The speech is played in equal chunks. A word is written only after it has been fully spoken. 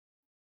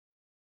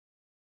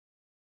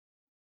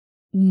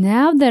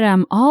Now that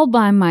I'm all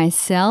by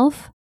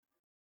myself,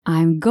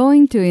 I'm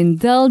going to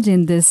indulge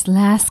in this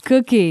last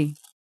cookie.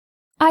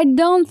 I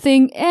don't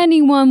think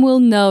anyone will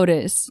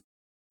notice.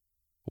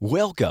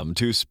 Welcome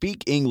to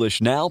Speak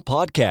English Now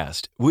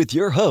podcast with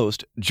your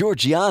host,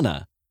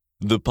 Georgiana,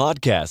 the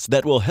podcast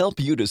that will help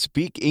you to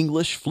speak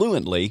English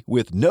fluently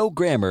with no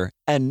grammar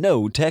and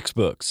no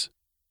textbooks.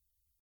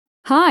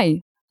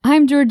 Hi,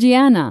 I'm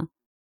Georgiana.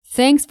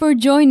 Thanks for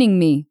joining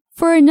me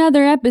for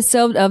another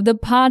episode of the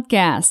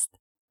podcast.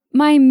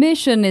 My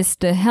mission is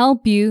to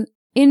help you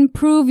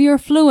improve your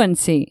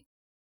fluency.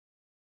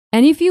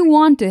 And if you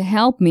want to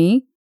help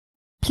me,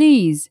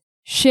 please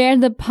share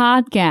the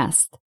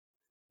podcast.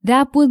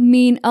 That would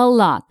mean a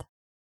lot.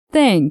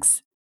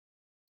 Thanks.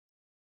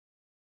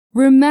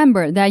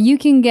 Remember that you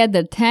can get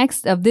the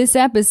text of this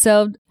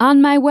episode on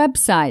my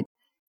website,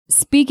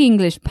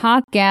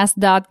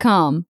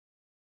 speakenglishpodcast.com.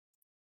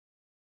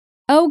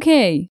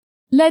 Okay,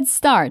 let's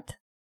start.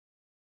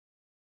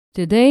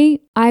 Today,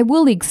 I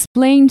will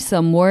explain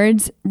some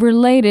words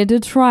related to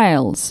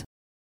trials.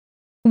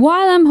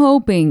 While I'm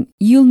hoping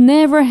you'll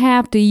never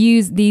have to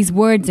use these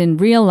words in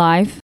real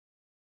life,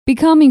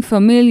 becoming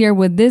familiar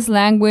with this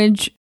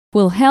language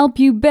will help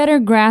you better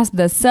grasp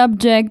the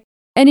subject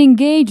and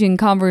engage in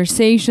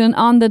conversation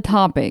on the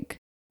topic.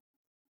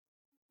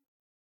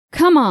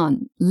 Come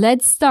on,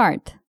 let's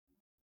start.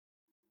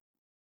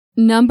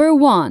 Number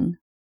 1.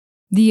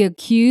 The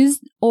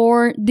accused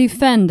or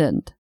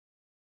defendant.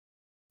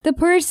 The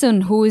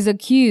person who is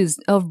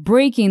accused of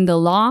breaking the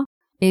law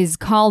is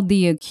called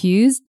the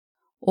accused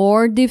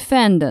or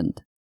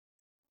defendant.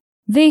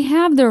 They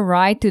have the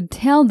right to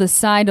tell the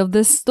side of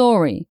the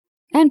story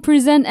and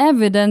present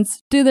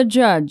evidence to the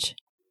judge.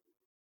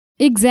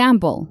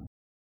 Example: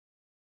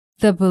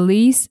 the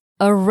police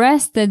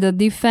arrested the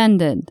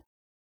defendant.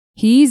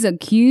 He is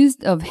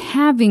accused of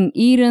having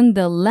eaten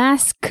the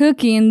last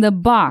cookie in the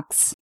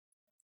box.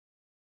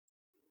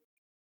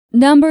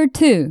 Number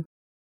 2.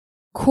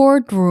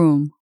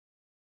 Courtroom.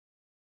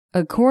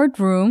 A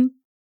courtroom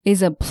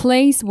is a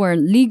place where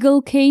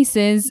legal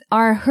cases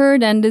are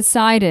heard and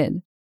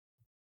decided.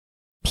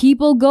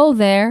 People go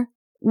there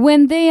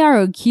when they are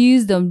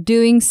accused of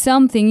doing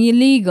something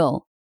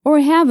illegal or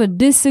have a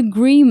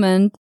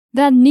disagreement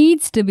that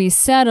needs to be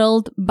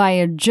settled by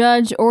a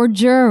judge or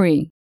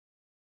jury.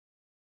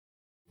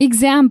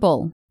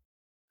 Example: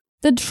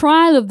 the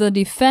trial of the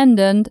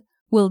defendant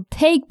will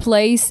take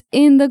place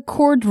in the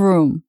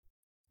courtroom.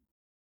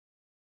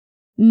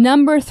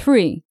 Number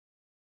 3.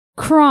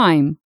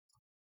 Crime.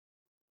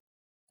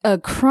 A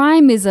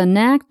crime is an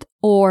act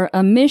or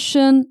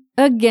omission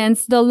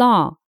against the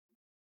law,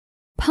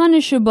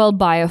 punishable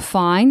by a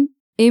fine,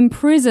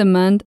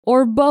 imprisonment,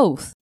 or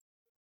both.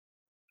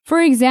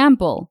 For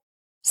example,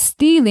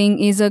 stealing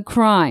is a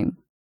crime.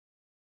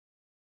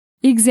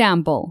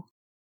 Example: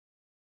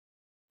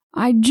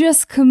 I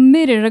just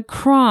committed a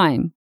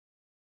crime.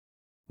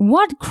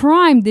 What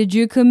crime did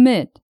you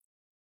commit?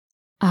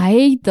 I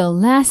ate the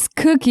last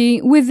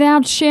cookie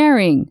without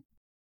sharing.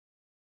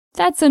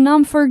 That's an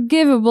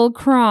unforgivable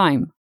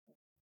crime.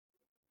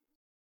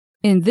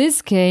 In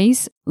this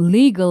case,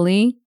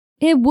 legally,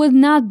 it would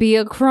not be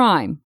a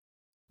crime,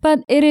 but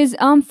it is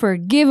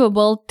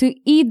unforgivable to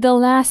eat the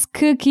last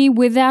cookie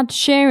without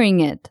sharing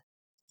it.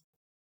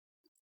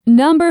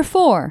 Number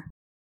 4.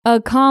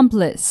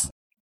 Accomplice.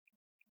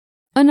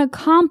 An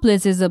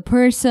accomplice is a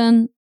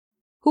person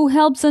who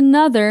helps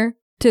another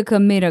to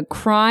commit a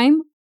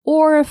crime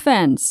or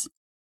offense.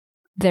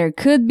 There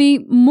could be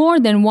more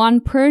than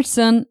one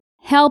person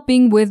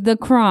helping with the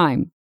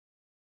crime.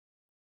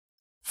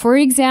 For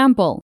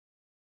example,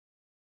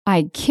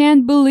 I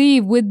can't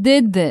believe we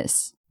did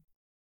this.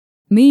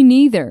 Me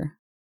neither.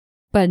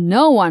 But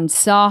no one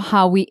saw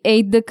how we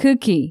ate the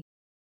cookie.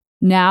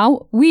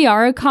 Now we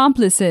are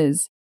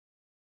accomplices.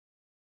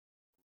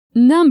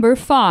 Number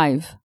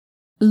 5.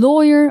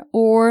 Lawyer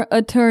or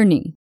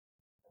attorney.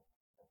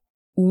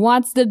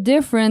 What's the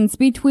difference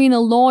between a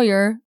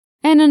lawyer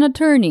and an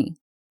attorney?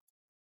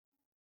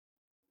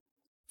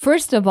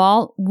 First of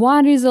all,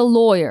 what is a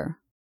lawyer?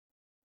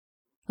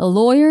 A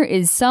lawyer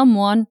is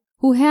someone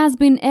who has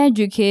been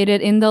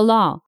educated in the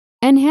law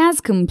and has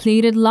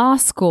completed law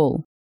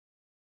school.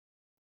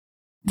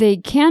 They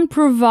can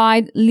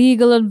provide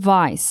legal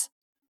advice,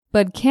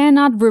 but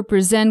cannot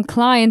represent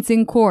clients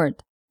in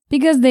court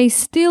because they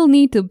still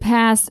need to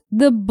pass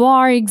the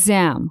bar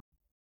exam.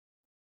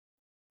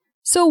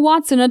 So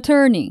what's an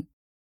attorney?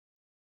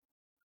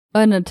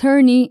 An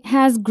attorney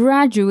has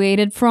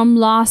graduated from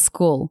law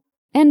school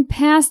and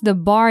passed the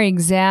bar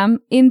exam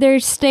in their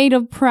state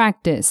of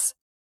practice.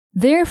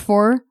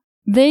 Therefore,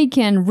 they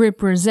can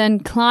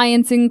represent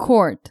clients in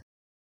court.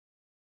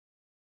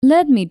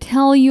 Let me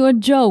tell you a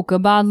joke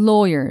about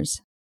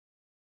lawyers.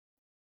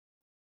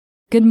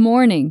 Good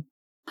morning.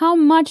 How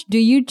much do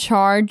you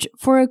charge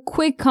for a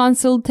quick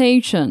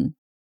consultation?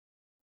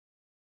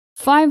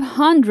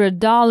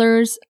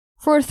 $500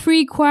 for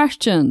 3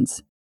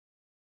 questions.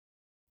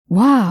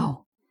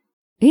 Wow,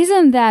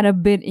 isn't that a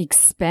bit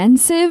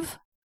expensive?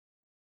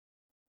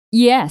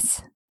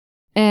 Yes,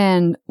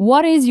 And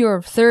what is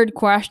your third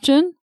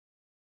question?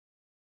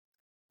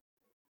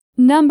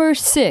 Number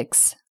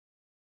 6.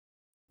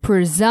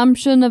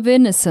 Presumption of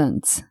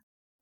innocence.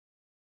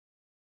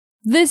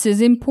 This is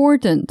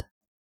important.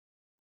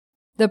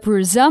 The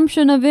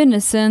presumption of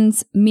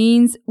innocence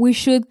means we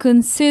should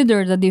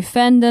consider the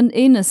defendant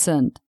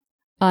innocent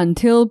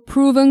until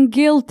proven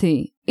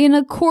guilty in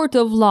a court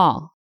of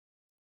law.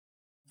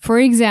 For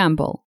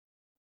example,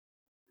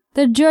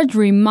 the judge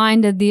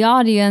reminded the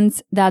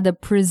audience that the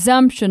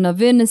presumption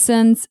of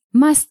innocence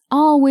must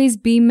always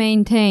be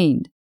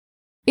maintained.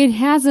 It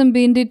hasn't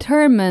been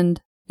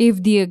determined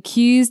if the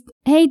accused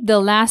ate the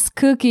last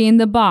cookie in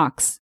the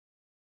box.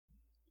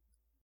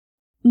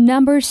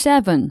 Number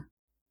 7.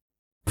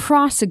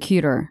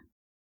 Prosecutor.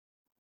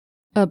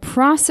 A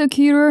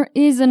prosecutor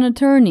is an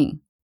attorney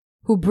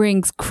who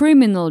brings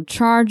criminal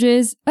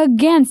charges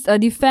against a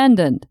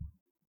defendant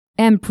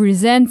and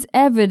presents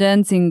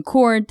evidence in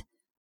court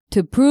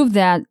to prove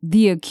that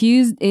the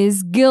accused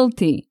is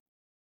guilty.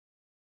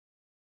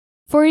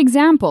 For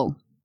example,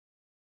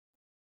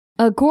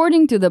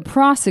 according to the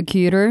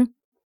prosecutor,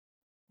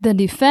 the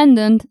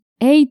defendant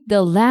ate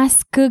the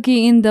last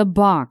cookie in the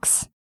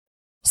box,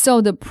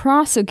 so the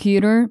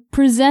prosecutor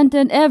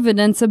presented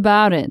evidence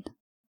about it.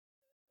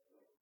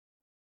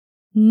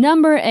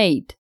 Number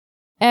 8.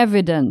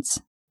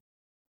 Evidence.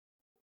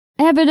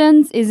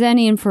 Evidence is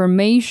any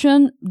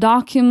information,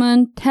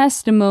 document,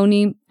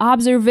 testimony,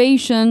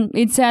 observation,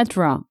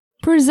 etc.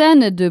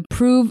 presented to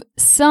prove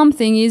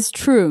something is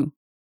true.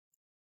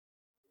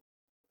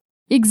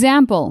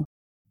 Example: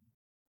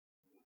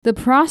 the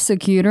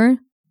prosecutor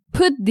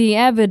put the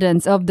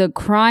evidence of the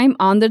crime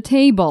on the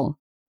table.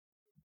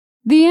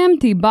 The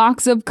empty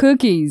box of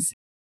cookies.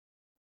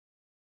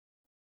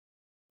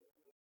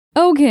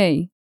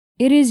 Okay,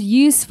 it is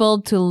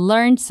useful to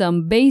learn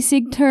some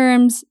basic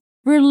terms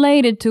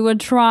related to a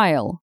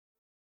trial.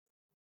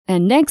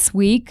 And next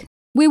week,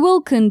 we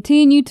will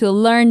continue to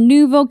learn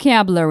new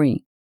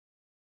vocabulary.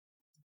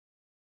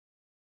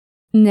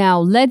 Now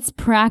let's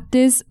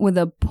practice with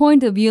a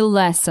point of view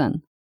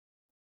lesson.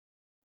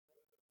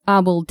 I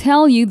will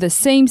tell you the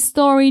same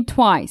story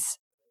twice.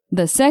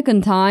 The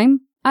second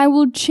time, I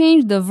will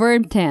change the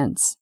verb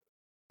tense.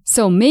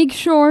 So make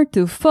sure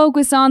to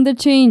focus on the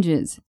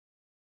changes.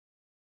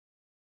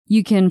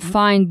 You can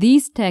find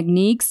these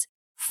techniques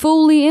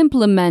fully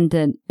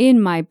implemented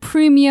in my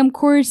premium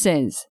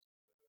courses.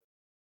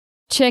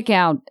 Check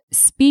out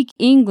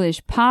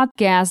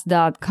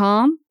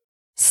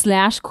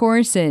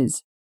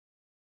speakenglishpodcast.com/courses.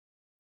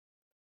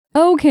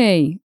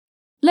 Okay,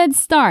 let's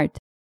start.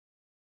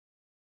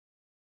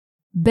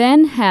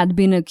 Ben had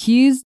been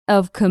accused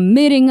of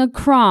committing a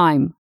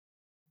crime.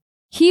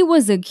 He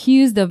was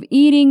accused of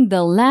eating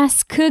the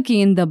last cookie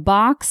in the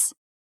box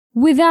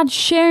without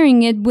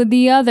sharing it with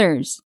the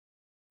others.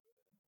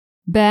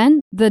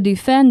 Ben, the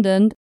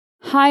defendant,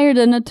 hired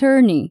an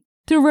attorney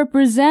to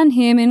represent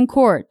him in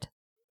court.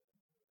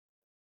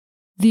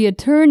 The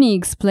attorney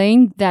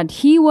explained that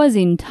he was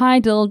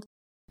entitled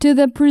to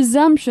the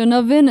presumption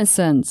of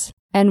innocence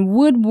and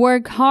would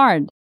work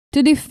hard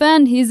to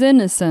defend his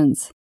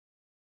innocence.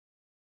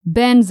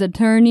 Ben's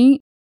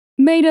attorney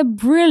made a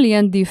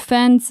brilliant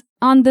defense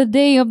on the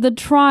day of the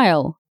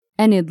trial,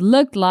 and it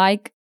looked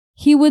like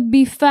he would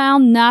be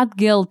found not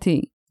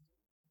guilty.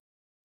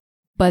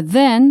 But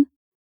then,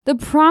 the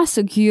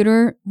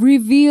prosecutor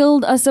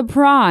revealed a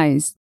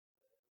surprise.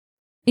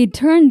 It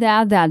turned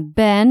out that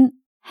Ben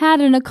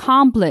had an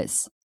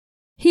accomplice,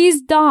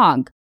 his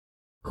dog,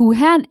 who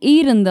had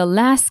eaten the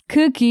last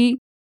cookie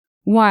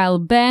while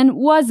Ben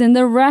was in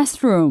the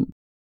restroom.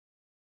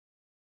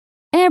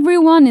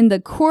 Everyone in the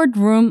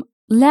courtroom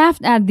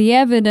laughed at the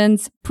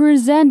evidence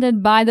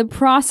presented by the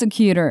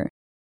prosecutor.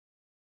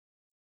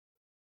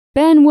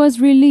 Ben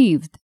was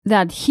relieved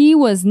that he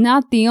was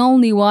not the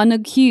only one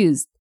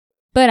accused,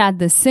 but at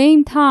the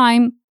same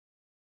time,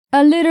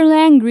 a little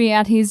angry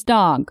at his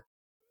dog.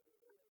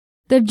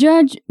 The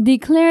judge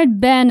declared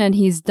Ben and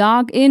his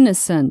dog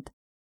innocent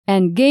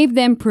and gave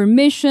them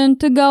permission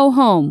to go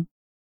home.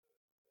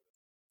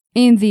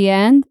 In the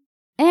end,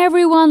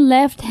 everyone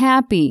left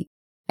happy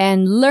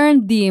and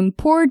learned the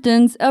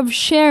importance of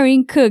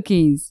sharing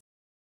cookies.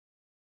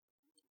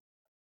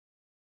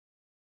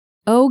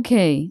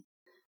 Okay,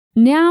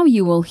 now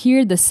you will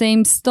hear the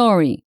same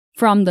story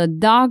from the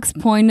dog's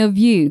point of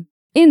view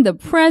in the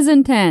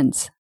present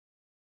tense.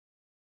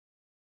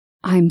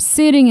 I'm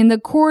sitting in the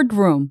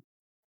courtroom,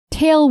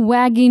 tail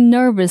wagging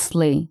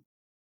nervously,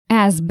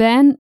 as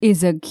Ben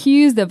is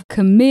accused of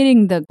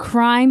committing the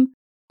crime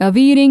of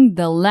eating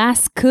the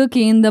last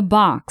cookie in the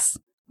box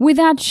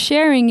without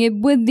sharing it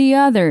with the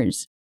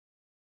others.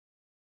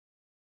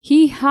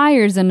 He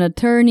hires an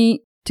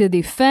attorney to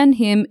defend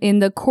him in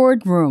the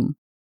courtroom,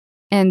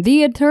 and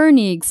the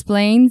attorney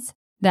explains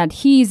that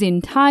he is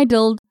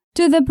entitled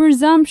to the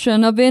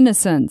presumption of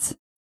innocence.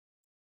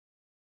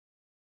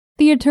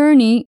 The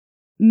attorney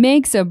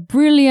makes a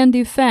brilliant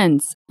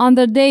defense on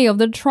the day of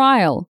the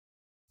trial,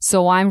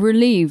 so I'm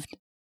relieved.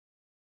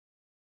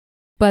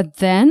 But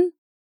then,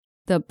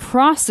 the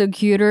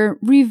prosecutor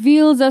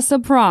reveals a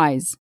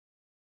surprise.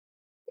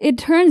 it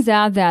turns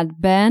out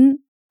that Ben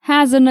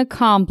has an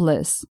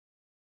accomplice.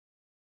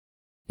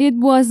 It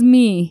was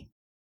me.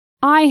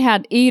 I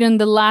had eaten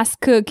the last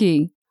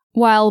cookie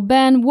while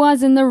Ben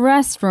was in the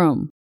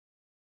restroom.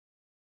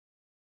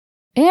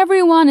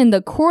 Everyone in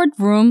the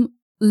courtroom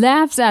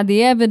laughs at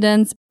the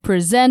evidence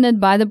presented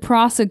by the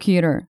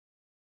prosecutor.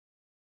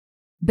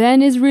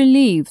 Ben is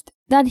relieved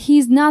that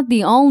he's not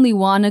the only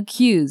one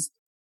accused,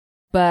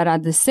 but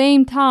at the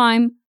same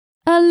time,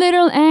 a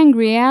little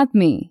angry at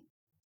me.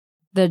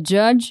 The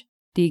judge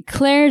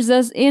declares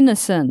us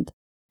innocent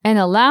and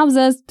allows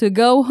us to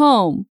go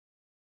home.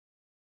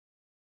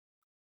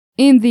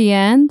 In the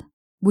end,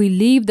 we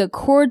leave the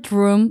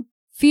courtroom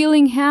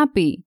feeling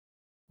happy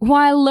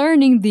while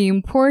learning the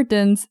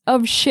importance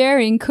of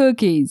sharing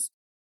cookies.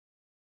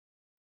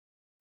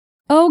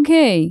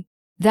 Okay,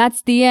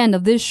 that's the end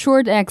of this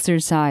short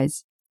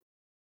exercise.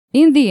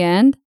 In the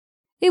end,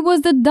 it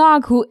was the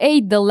dog who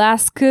ate the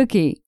last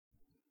cookie.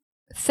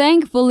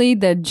 Thankfully,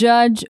 the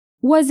judge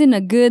was in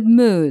a good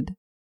mood.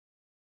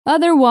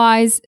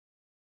 Otherwise,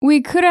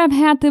 we could have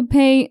had to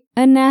pay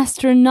an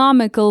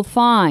astronomical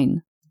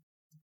fine.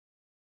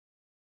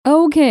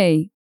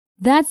 Okay,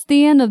 that's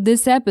the end of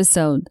this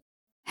episode.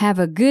 Have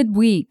a good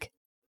week.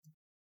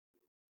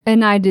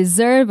 And I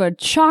deserve a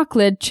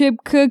chocolate chip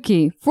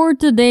cookie for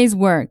today's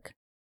work.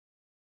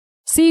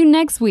 See you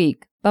next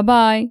week.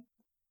 Bye-bye.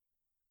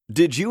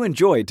 Did you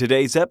enjoy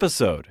today's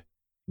episode?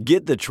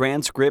 Get the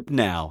transcript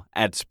now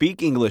at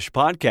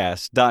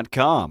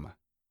speakenglishpodcast.com.